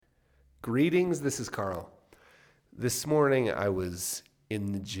Greetings, this is Carl. This morning I was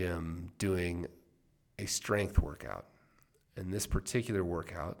in the gym doing a strength workout, and this particular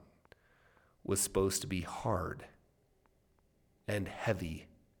workout was supposed to be hard and heavy.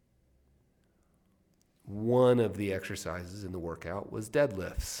 One of the exercises in the workout was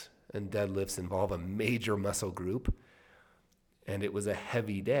deadlifts, and deadlifts involve a major muscle group, and it was a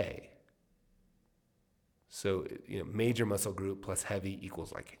heavy day. So, major muscle group plus heavy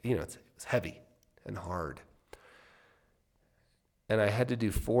equals it's heavy and hard. And I had to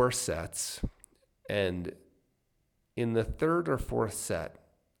do 4 sets. And in the third or fourth set,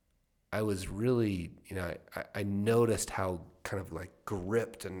 I was really, I noticed how kind of like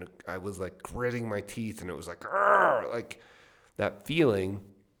gripped, and I was like gritting my teeth, and it was like that feeling.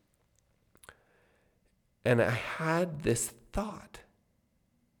 And I had this thought.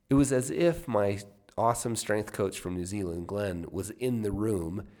 It was as if my awesome strength coach from New Zealand, Glenn, was in the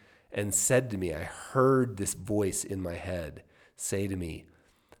room and said to me, I heard this voice in my head say to me,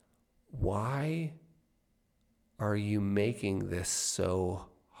 "Why are you making this so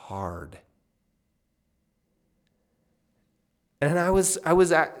hard?" And I was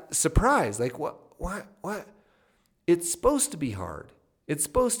surprised, like, what? It's supposed to be hard. It's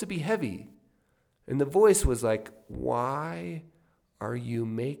supposed to be heavy. And the voice was like, "Why are you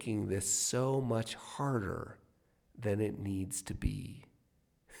making this so much harder than it needs to be?"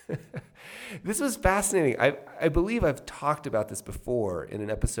 This was fascinating. I believe I've talked about this before in an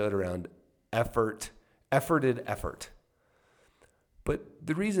episode around efforted effort. But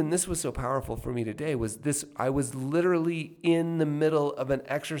the reason this was so powerful for me today was this: I was literally in the middle of an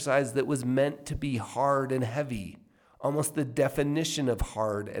exercise that was meant to be hard and heavy, almost the definition of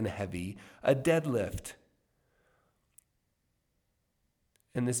hard and heavy, a deadlift.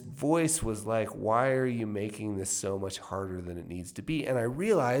 And this voice was like, "Why are you making this so much harder than it needs to be?" And I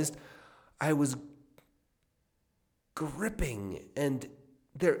realized I was gripping, and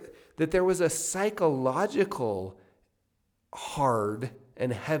there was a psychological hard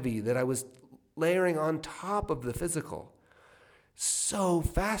and heavy that I was layering on top of the physical. So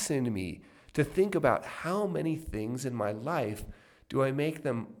fascinating to me to think about how many things in my life do I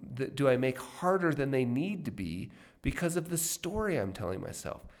make harder than they need to be because of the story I'm telling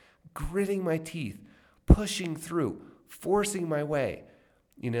myself, gritting my teeth, pushing through, forcing my way.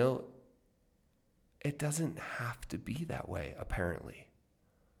 It doesn't have to be that way, apparently.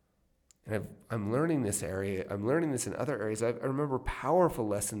 And I'm learning this area. I'm learning this in other areas. I remember powerful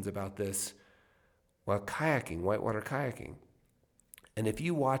lessons about this while kayaking, whitewater kayaking. And if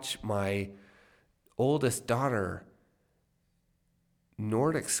you watch my oldest daughter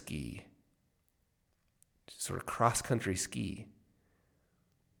Nordic ski, sort of cross-country ski,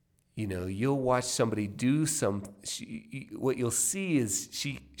 you'll watch somebody do what you'll see is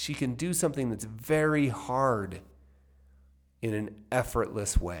she can do something that's very hard in an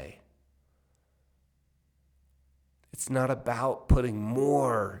effortless way. It's not about putting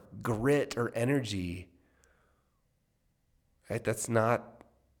more grit or energy, right? That's not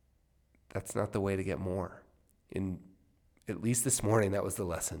the way to get more. At least this morning, that was the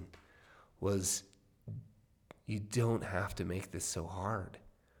lesson, was you don't have to make this so hard.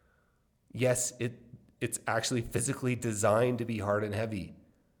 Yes, it's actually physically designed to be hard and heavy,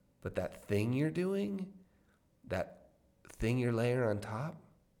 but that thing you're doing, that thing you're layering on top,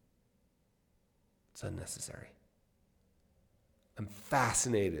 it's unnecessary. I'm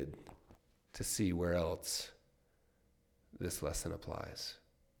fascinated to see where else this lesson applies.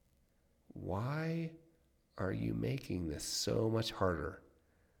 Why are you making this so much harder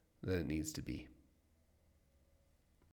than it needs to be?